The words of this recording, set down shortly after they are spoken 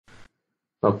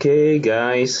Okay,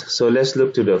 guys, so let's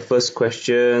look to the first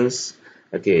questions.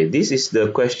 Okay, this is the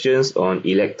questions on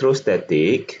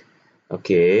electrostatic.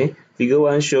 Okay, figure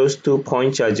 1 shows 2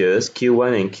 point charges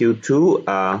Q1 and Q2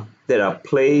 that are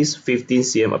placed 15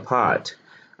 cm apart.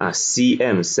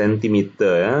 Cm,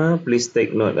 centimeter. Please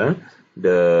take note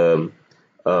the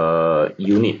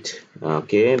unit.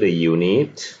 Okay, the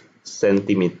unit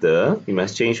centimeter. We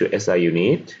must change to SI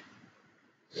unit.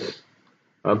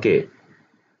 Okay.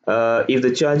 If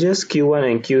the charges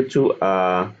Q1 and Q2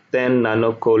 are 10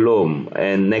 nanocoulomb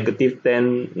and negative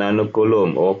 10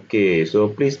 nanocoulomb, okay, so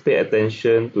please pay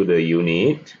attention to the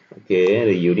unit. Okay,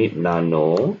 the unit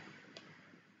nano.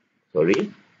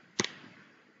 Sorry.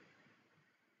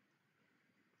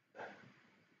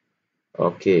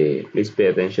 Okay, please pay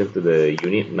attention to the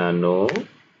unit nano.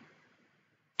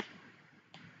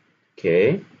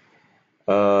 Okay.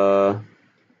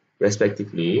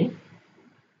 Respectively,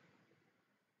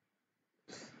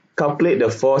 calculate the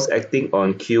force acting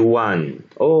on Q1.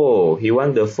 Oh, he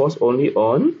wants the force only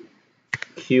on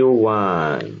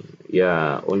Q1.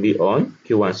 Yeah, only on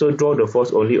Q1. So draw the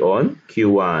force only on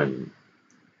Q1.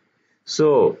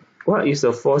 So what is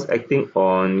the force acting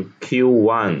on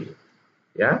Q1?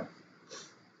 Yeah.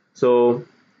 So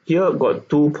here got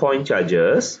 2 point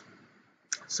charges.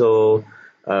 So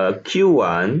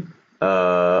Q1,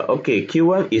 okay,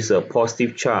 Q1 is a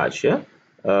positive charge. Yeah.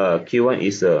 Q1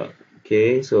 is a,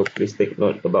 okay, so please take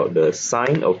note about the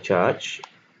sign of charge.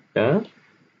 Yeah.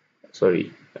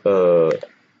 Sorry. Yeah,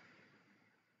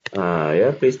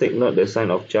 please take note the sign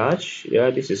of charge.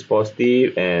 Yeah, this is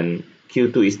positive and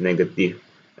Q2 is negative.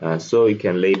 So you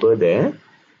can label there.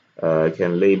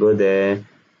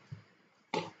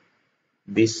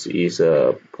 This is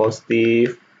a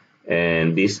positive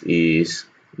and this is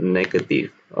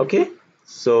negative. Okay.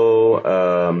 So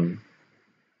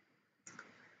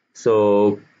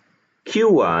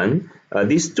Q1,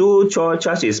 these two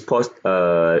charge is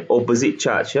opposite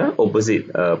charge,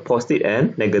 opposite, positive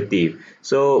and negative.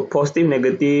 So positive,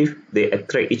 negative, they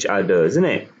attract each other, isn't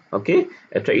it? Okay,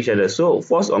 attract each other. So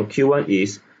force on Q1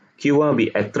 is Q1 will be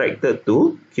attracted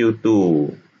to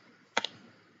Q2.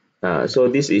 So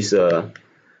this is the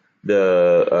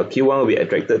Q1 will be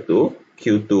attracted to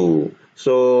Q2.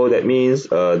 So that means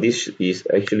this is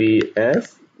actually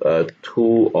F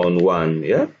 2 on 1.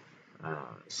 Yeah.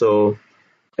 So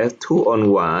F2 on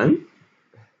 1.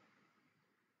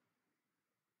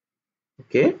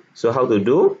 Okay, so how to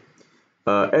do?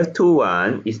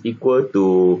 F21 is equal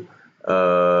to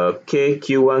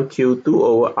KQ1 Q2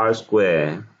 over R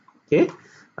square. Okay,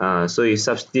 so you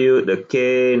substitute the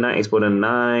K 9 exponent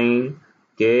 9.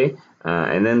 Okay,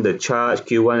 and then the charge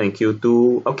Q1 and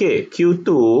Q2. Okay,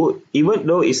 Q2, even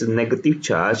though it's a negative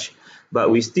charge, but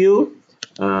we still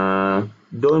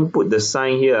don't put the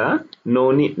sign here.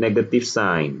 No need negative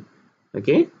sign.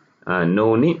 Okay,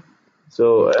 no need.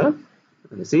 So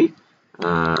you see,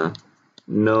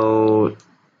 no,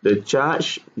 the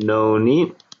charge no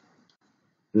need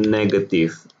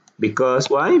negative. Because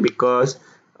why? Because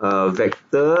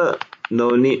vector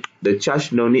no need, the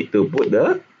charge no need to put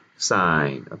the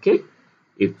sign. Okay,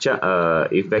 if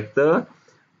vector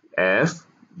F,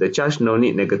 the charge no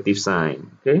need negative sign.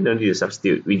 Okay, don't need to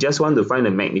substitute. We just want to find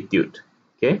the magnitude.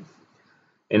 Okay,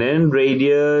 and then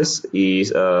radius is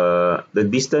the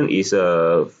distance is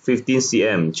 15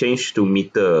 cm, change to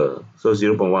meter, so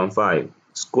 0.15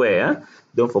 square.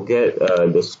 Don't forget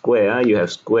the square, you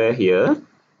have square here.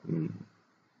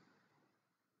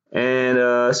 And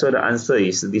so the answer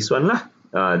is this one lah.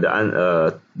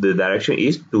 The direction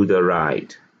is to the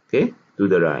right. Okay, to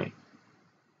the right.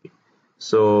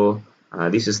 So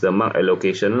this is the mark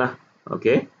allocation lah.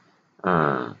 Okay,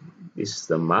 this is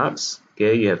the marks.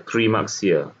 Okay, you have 3 marks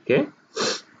here. Okay,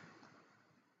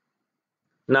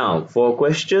 now for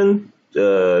question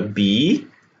B,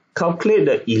 calculate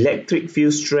the electric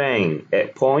field strength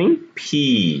at point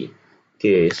P.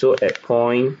 Okay, so at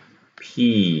point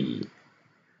P.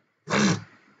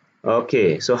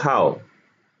 Okay, so how?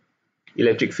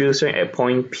 Electric field strength at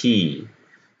point P.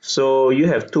 So you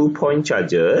have 2 point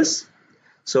charges.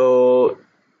 So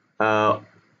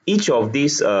each of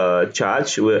these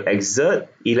charge will exert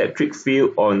electric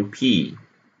field on P.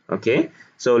 Okay,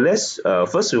 so let's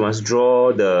first we must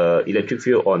draw the electric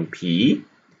field on P.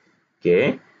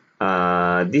 Okay,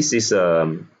 this is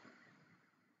so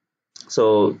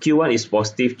Q1 is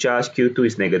positive charge, Q2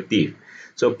 is negative.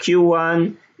 So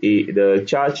Q1, the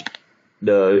charge,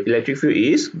 the electric field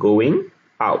is going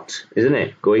out, isn't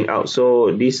it? Going out.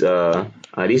 So this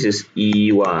is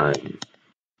E1.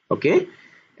 Okay,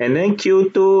 and then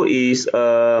Q2 is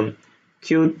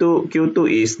Q2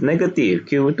 is negative.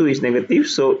 Q2 is negative,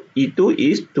 so E2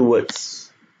 is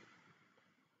towards.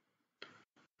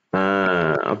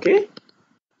 Okay.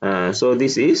 So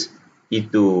this is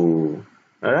E2.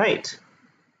 Alright.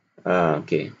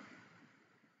 Okay.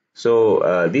 So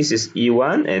this is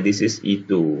E1 and this is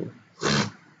E2.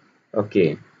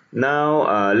 Okay.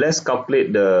 Now let's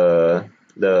calculate the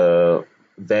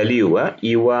value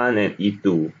E1 and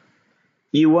E2.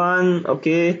 E1,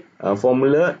 okay,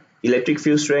 formula electric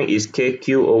field strength is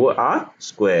KQ over R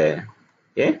square.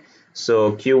 Okay,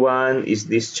 so Q1 is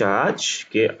this charge.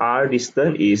 Okay, R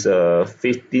distance is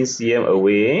 15 cm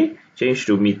away. Change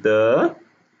to meter.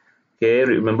 Okay,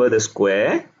 remember the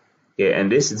square. Okay,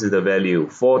 and this is the value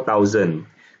 4,000.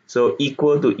 So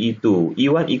equal to E2.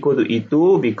 E1 equal to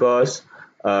E2 because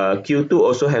Q2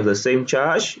 also have the same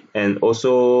charge and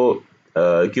also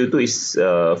Q2 is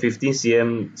 15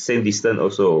 cm, same distance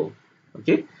also.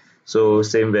 Okay, so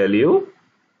same value.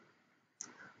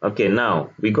 Okay,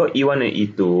 now we got E1 and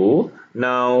E2.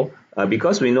 Now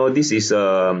because we know this is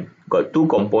got two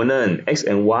component, X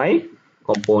and Y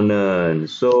component,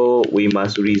 so we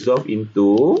must resolve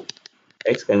into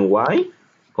X and Y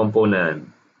component.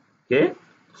 Okay,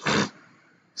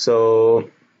 so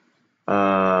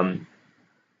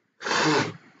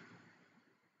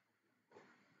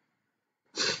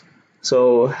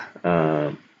so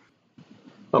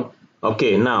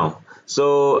okay, now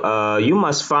so you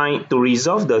must find to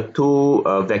resolve the two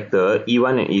vector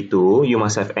E1 and E2, you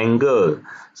must have angle.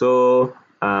 So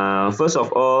first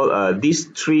of all, these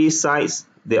three sides,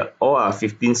 they all are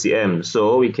 15 cm,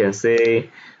 so we can say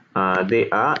they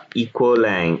are equal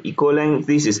length. Equal length,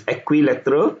 this is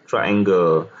equilateral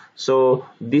triangle, so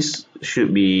this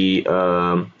should be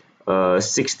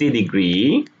 60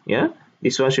 degree. Yeah,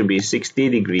 this one should be 60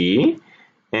 degree,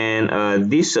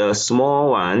 and this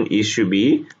small one, it should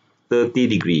be 30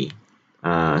 degree.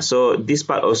 So this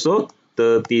part also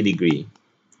 30 degree.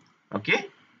 Okay,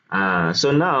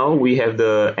 so now we have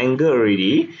the angle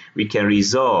already. We can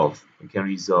resolve.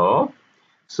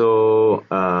 So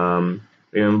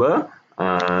remember,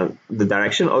 the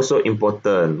direction also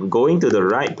important. Going to the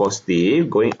right positive,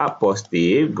 going up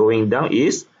positive, going down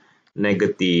is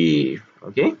negative.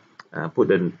 Okay, put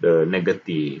the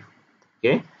negative.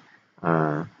 Okay,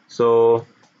 so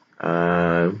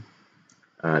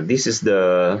this is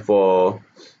the for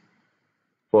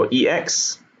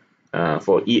EX.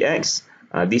 For EX,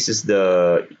 this is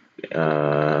the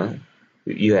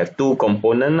you have two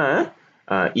component,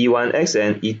 E1X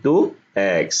and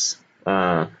E2X.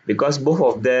 Because both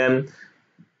of them,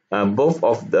 both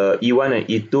of the E1 and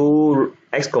E2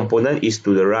 X component is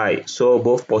to the right, so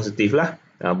both positive lah.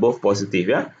 Both positive,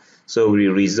 yeah. So we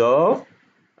resolve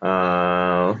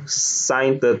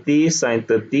sine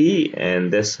 30,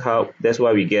 and that's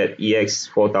why we get EX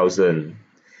 4,000.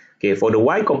 Okay, for the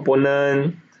Y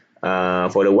component,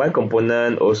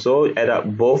 also add up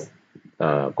both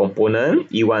component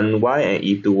E1Y and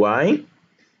E2Y.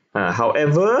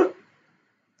 However,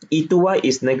 E2Y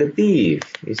is negative.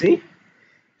 You see,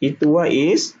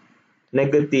 E2Y is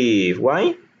negative.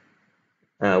 Why?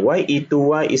 Why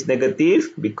E2Y is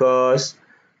negative? Because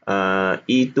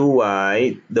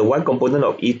E2Y, the Y component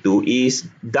of E2 is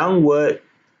downward.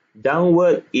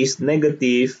 Downward is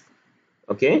negative.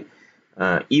 Okay.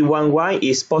 E1Y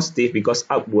is positive because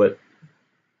upward.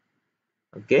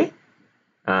 Okay.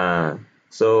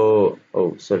 So,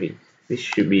 oh, sorry. This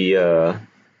should be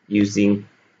using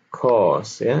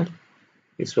cos. Yeah.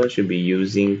 This one should be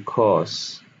using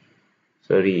cos.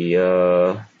 Sorry.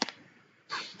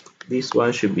 This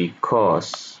one should be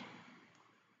cos.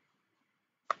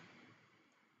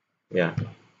 Yeah.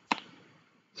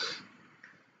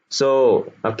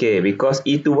 So, okay, because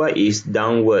E2Y is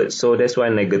downward, so that's why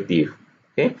negative.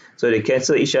 Okay, so they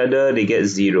cancel each other, they get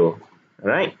 0.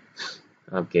 Alright?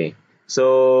 Okay.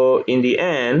 So in the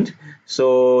end,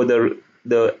 so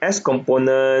the S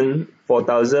component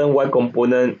 4,000, Y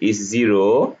component is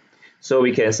 0. So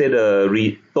we can say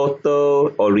the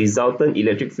total or resultant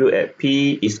electric field at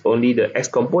P is only the X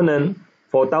component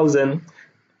 4,000,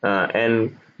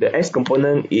 and the X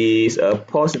component is a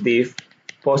positive.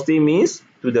 Positive means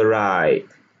to the right.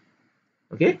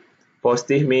 Okay,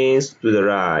 positive means to the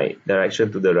right,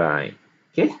 direction to the right.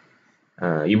 Okay,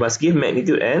 you must give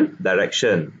magnitude and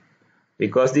direction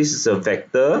because this is a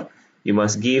vector. You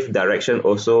must give direction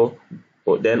also,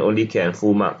 then only can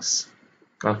full marks.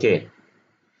 Okay,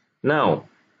 now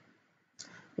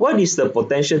what is the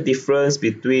potential difference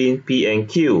between P and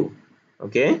Q?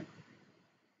 Okay,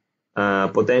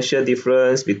 potential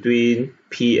difference between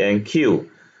P and Q.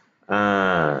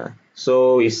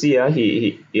 So you see,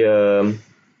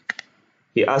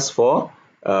 he asked for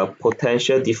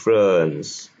potential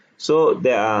difference. So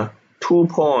there are 2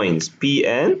 points, P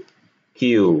and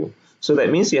Q. So that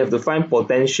means you have to find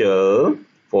potential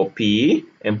for P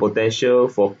and potential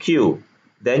for Q.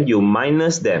 Then you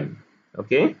minus them.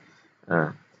 Okay.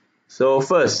 So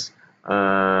first,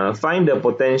 find the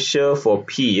potential for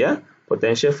P. Yeah?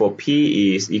 Potential for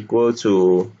P is equal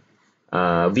to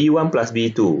V1 plus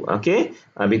V2. Okay.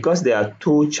 Because there are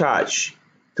two charge.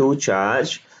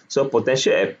 So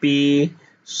potential at P.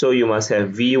 So you must have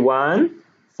V1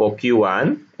 for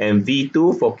Q1 and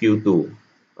V2 for Q2.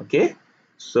 Okay.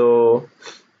 So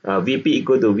Vp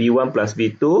equal to V1 plus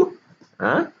V2.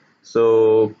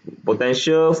 So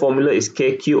potential formula is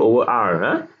KQ over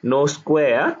R. No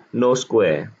square.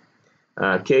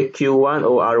 KQ1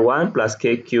 over R1 plus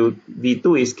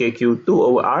V2 is KQ2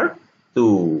 over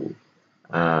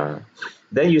R2.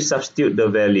 Then you substitute the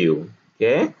value.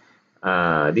 Okay.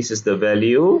 This is the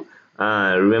value.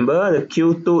 Remember the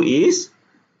Q2 is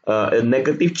a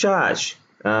negative charge.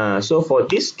 So for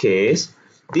this case,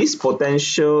 this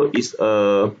potential is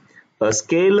a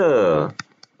scalar.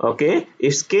 Okay,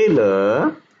 if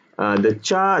scalar, the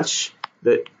charge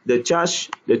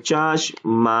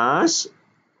must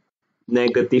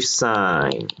negative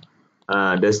sign.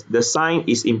 The sign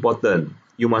is important.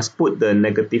 You must put the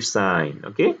negative sign.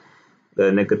 Okay,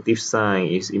 the negative sign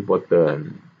is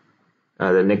important.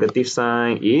 The negative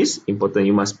sign is important.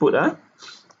 You must put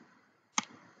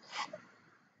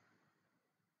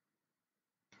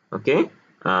okay.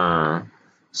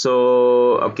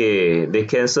 So okay, they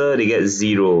cancel, they get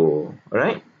 0.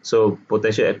 Alright, so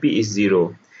potential at P is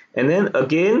 0. And then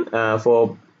again,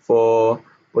 for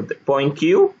point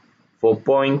Q,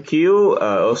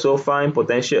 also find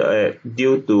potential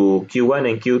due to Q1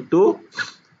 and Q2.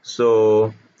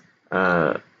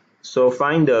 So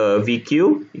find the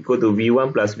VQ equal to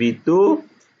V1 plus V2,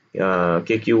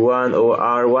 KQ1 over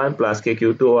R1 plus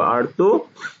KQ2 over R2.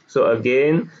 So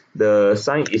again, the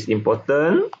sign is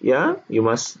important. Yeah, you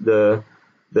must the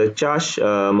charge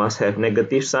must have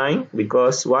negative sign.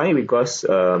 Because why? Because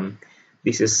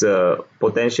this is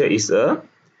potential is a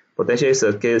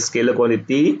scalar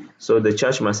quantity, so the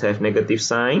charge must have negative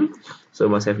sign. So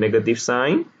must have negative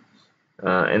sign.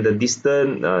 And the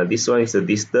distance, this one is the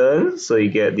distance, so you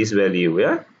get this value.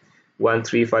 Yeah,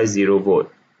 1350 volt.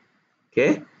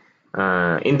 Okay.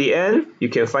 In the end, you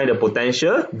can find the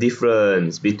potential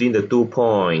difference between the 2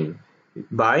 points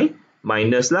by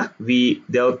minus V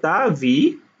delta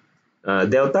V.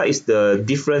 Delta is the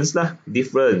difference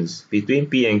between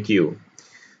P and Q.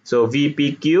 So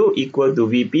VPQ equal to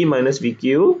VP minus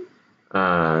VQ.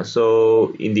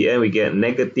 So in the end, we get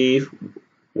negative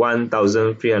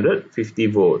 1350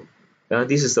 volt.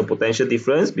 This is the potential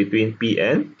difference between P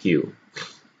and Q.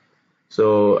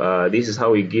 So this is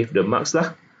how we give the marks .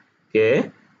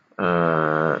 Okay.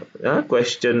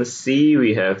 Question C,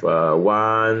 we have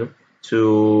 1,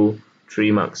 2,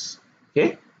 3 marks.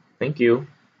 Okay. Thank you.